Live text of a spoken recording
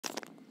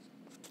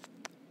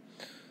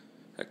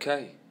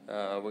Okay,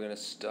 we're going to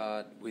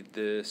start with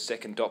the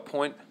second dot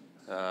point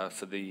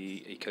for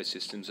the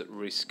ecosystems at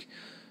risk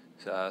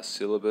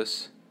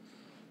syllabus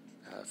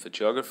for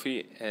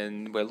geography,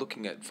 and we're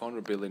looking at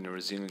vulnerability and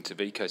resilience of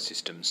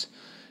ecosystems.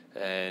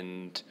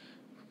 And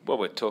what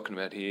we're talking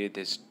about here,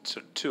 there's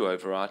sort of two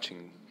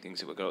overarching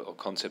things that we've got, or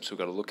concepts we've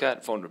got to look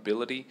at.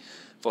 Vulnerability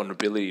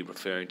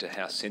referring to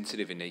how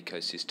sensitive an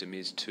ecosystem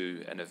is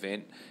to an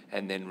event,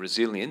 and then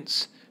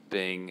resilience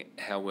being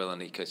how well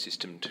an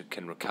ecosystem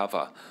can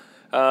recover.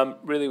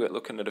 Really, we're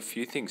looking at a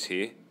few things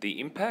here. The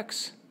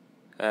impacts,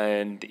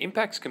 and the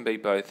impacts can be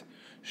both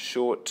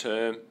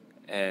short-term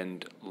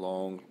and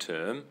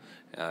long-term,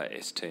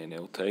 ST and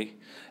LT,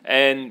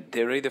 and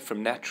they're either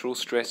from natural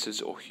stresses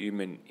or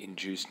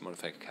human-induced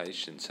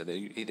modifications. So they're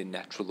either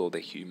natural or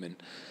they're human,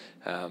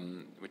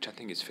 which I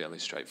think is fairly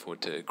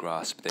straightforward to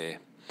grasp there.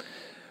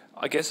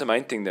 I guess the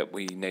main thing that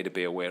we need to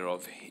be aware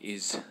of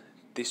is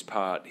this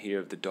part here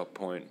of the dot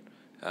point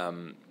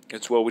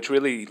as well, which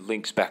really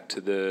links back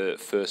to the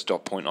first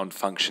dot point on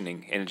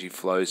functioning, energy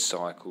flows,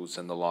 cycles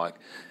and the like.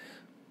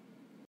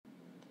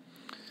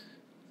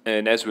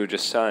 And as we were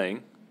just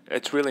saying,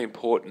 it's really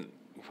important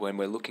when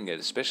we're looking at,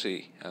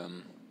 especially,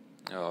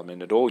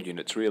 at all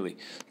units really,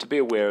 to be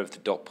aware of the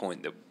dot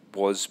point that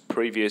was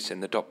previous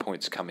and the dot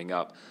points coming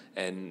up.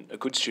 And a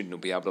good student will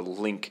be able to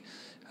link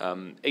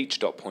each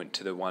dot point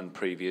to the one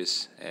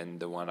previous and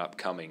the one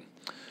upcoming.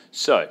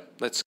 So,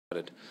 let's get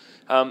started.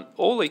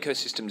 All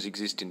ecosystems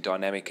exist in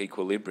dynamic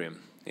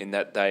equilibrium in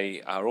that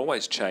they are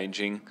always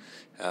changing,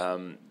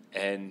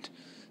 and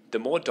the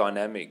more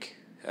dynamic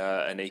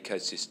an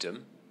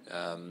ecosystem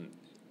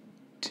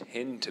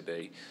tend to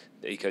be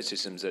the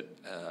ecosystems that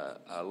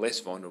are less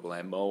vulnerable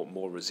and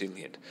more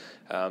resilient.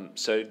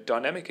 So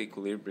dynamic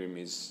equilibrium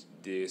is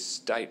the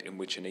state in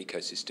which an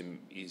ecosystem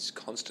is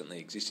constantly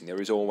existing.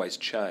 There is always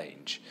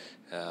change.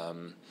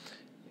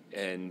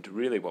 And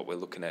really what we're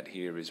looking at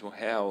here is, well,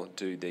 how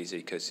do these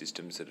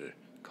ecosystems that are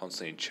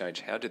constantly in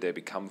change, how do they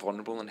become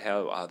vulnerable and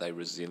how are they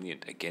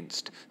resilient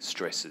against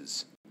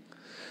stresses?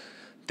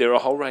 There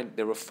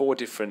are four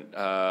different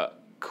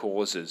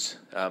causes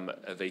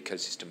of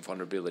ecosystem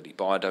vulnerability: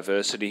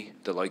 biodiversity,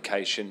 the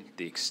location,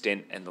 the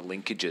extent and the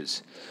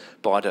linkages.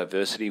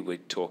 Biodiversity, we're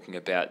talking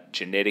about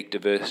genetic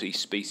diversity,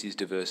 species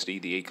diversity,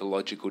 the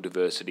ecological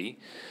diversity.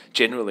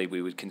 Generally,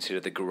 we would consider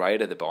the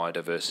greater the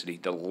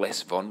biodiversity, the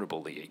less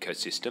vulnerable the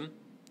ecosystem.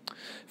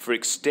 For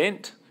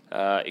extent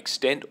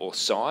or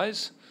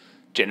size,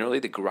 generally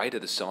the greater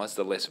the size,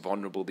 the less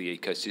vulnerable the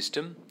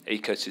ecosystem.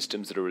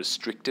 Ecosystems that are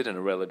restricted and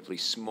are relatively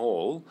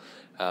small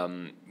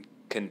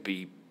can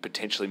be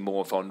potentially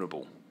more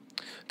vulnerable.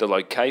 The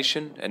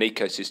location, an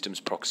ecosystem's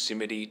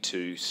proximity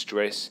to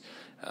stress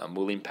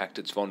will impact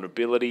its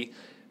vulnerability.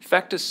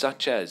 Factors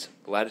such as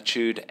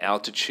latitude,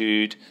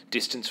 altitude,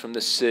 distance from the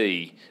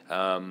sea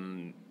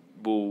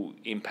will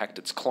impact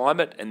its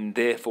climate and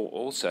therefore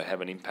also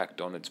have an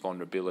impact on its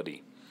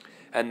vulnerability.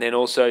 And then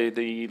also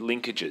the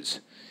linkages.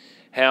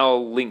 How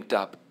linked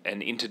up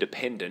and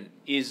interdependent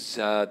is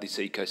this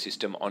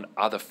ecosystem on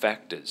other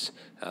factors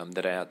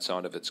that are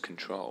outside of its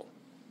control?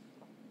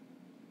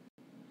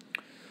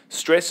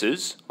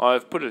 Stresses,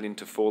 I've put it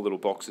into four little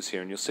boxes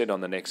here, and you'll see it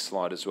on the next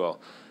slide as well.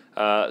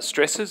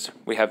 Stresses,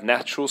 we have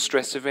natural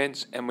stress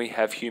events and we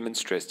have human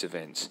stress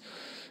events.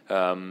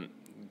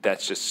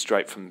 That's just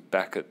straight from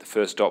back at the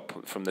first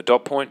from the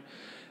dot point.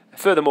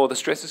 Furthermore, the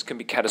stresses can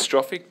be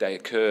catastrophic. They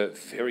occur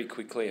very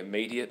quickly,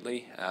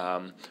 immediately,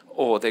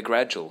 or they're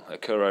gradual,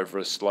 occur over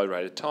a slow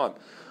rate of time.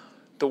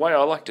 The way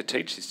I like to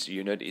teach this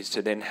unit is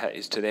to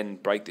then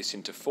break this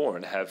into four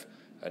and have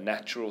a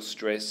natural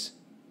stress,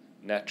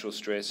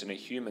 and a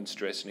human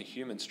stress,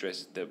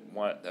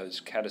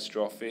 those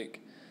catastrophic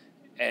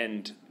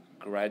and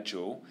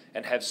gradual,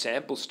 and have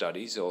sample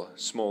studies or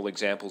small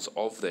examples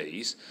of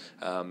these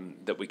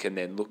that we can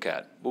then look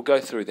at. We'll go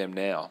through them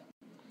now.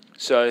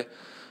 So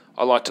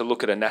I like to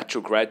look at a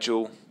natural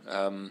gradual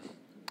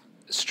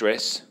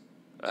stress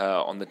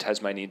on the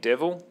Tasmanian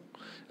devil.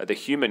 The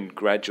human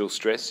gradual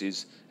stress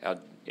is our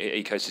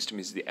ecosystem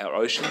is our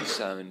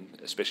oceans,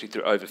 especially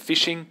through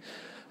overfishing.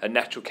 A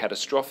natural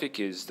catastrophic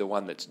is the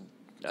one that's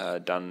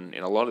done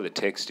in a lot of the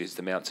text is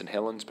the Mount St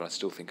Helens, but I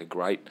still think a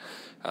great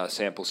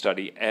sample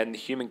study. And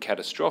human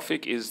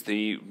catastrophic is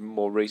the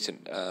more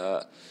recent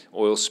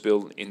oil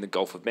spill in the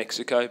Gulf of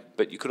Mexico,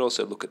 but you could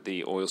also look at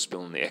the oil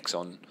spill in the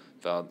Exxon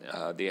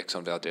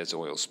Valdez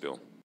oil spill.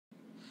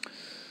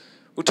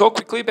 We'll talk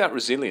quickly about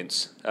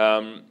resilience.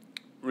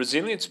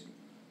 Resilience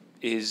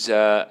is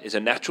a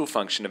natural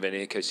function of an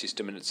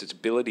ecosystem, and it's its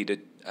ability to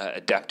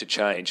adapt to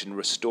change and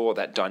restore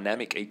that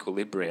dynamic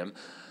equilibrium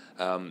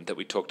that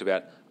we talked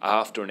about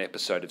after an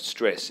episode of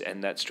stress.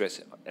 And that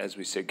stress, as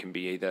we said, can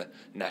be either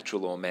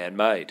natural or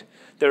man-made.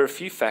 There are a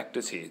few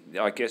factors here.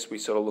 I guess we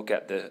sort of look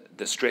at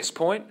the stress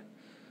point,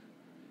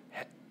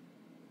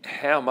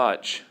 how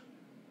much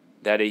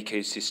that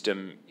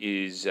ecosystem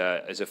is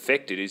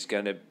affected is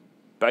going to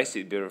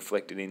basically be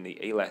reflected in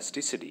the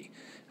elasticity,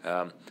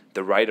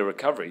 the rate of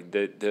recovery.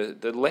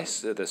 The less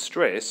the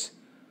stress,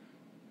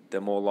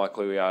 the more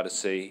likely we are to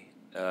see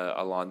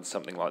align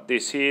something like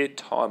this here.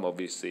 Time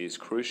obviously is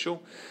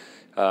crucial.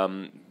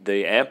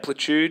 The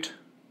amplitude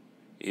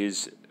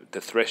is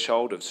the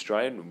threshold of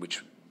strain,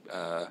 which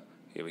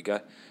here we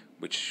go,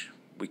 which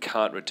we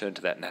can't return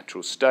to that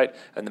natural state,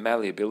 and the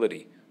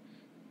malleability,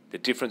 the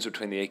difference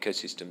between the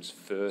ecosystem's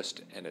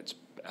first and its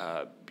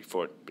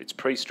before its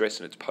pre-stress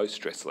and its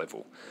post-stress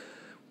level.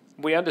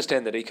 We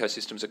understand that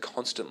ecosystems are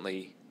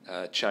constantly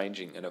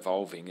changing and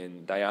evolving,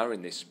 and they are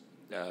in this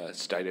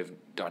state of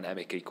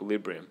dynamic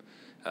equilibrium.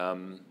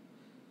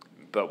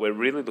 But we're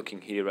really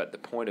looking here at the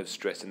point of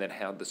stress and then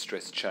how the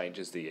stress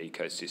changes the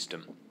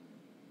ecosystem.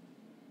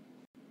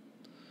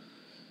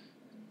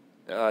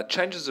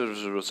 Changes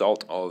as a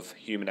result of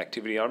human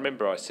activity. I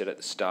remember I said at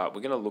the start,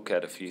 we're going to look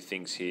at a few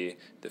things here,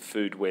 the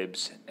food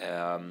webs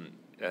and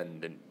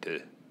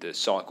the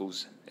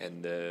cycles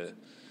and the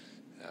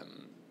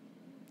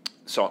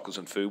cycles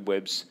and food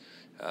webs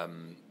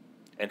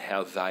and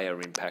how they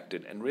are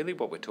impacted. And really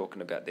what we're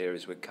talking about there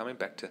is we're coming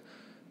back to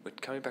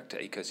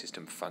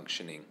ecosystem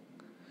functioning,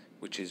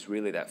 which is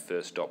really that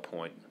first dot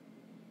point.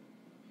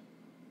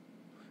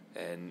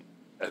 And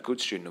a good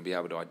student will be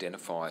able to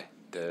identify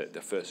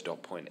the first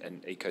dot point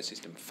and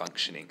ecosystem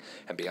functioning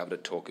and be able to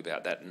talk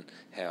about that and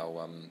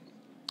how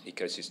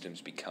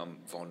ecosystems become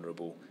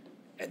vulnerable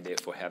and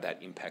therefore how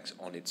that impacts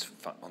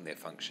on their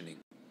functioning.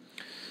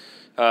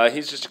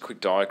 Here's just a quick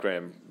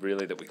diagram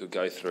really that we could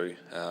go through.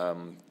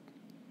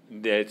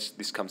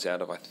 This comes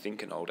out of, I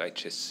think, an old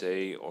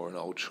HSC or an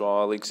old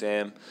trial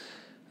exam.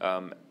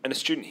 And a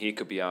student here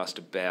could be asked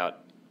about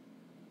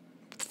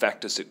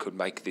factors that could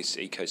make this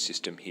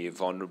ecosystem here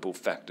vulnerable,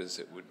 factors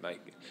that would make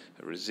it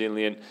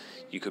resilient.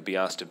 You could be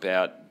asked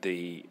about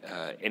the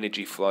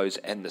energy flows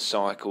and the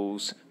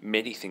cycles,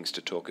 many things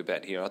to talk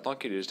about here. I'd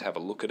like you to just have a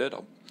look at it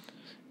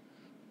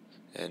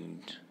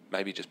and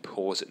maybe just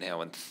pause it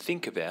now and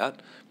think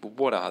about, well,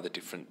 what are the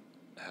different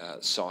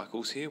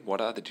cycles here? What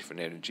are the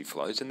different energy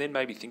flows? And then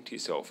maybe think to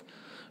yourself,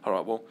 all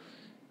right, well,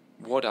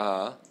 what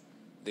are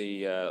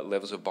the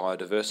levels of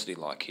biodiversity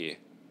like here?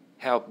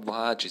 How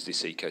large is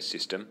this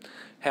ecosystem?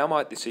 How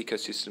might this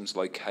ecosystem's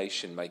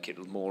location make it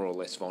more or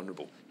less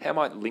vulnerable? How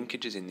might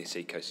linkages in this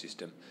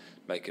ecosystem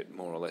make it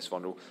more or less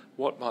vulnerable?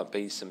 What might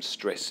be some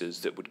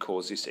stresses that would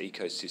cause this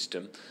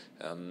ecosystem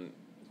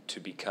to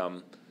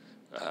become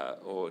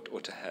or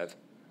to have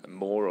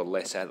more or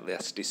less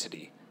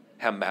elasticity?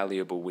 How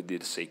malleable would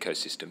this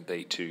ecosystem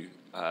be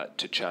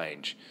to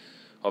change?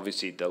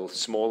 Obviously, the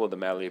smaller the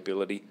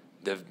malleability,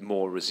 the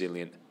more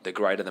resilient. The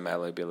greater the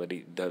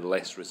malleability, the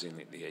less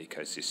resilient the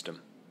ecosystem.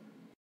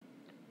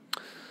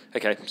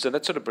 Okay, so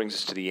that sort of brings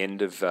us to the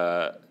end of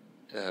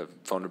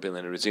vulnerability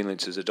and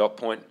resilience as a dot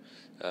point.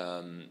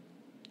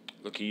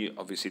 Look here,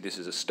 obviously this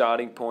is a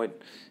starting point,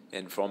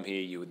 and from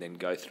here you would then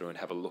go through and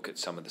have a look at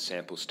some of the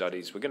sample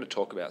studies. We're going to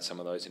talk about some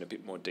of those in a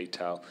bit more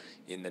detail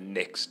in the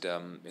next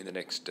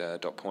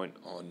dot point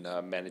on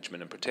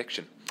management and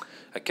protection.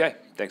 Okay,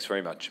 thanks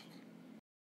very much.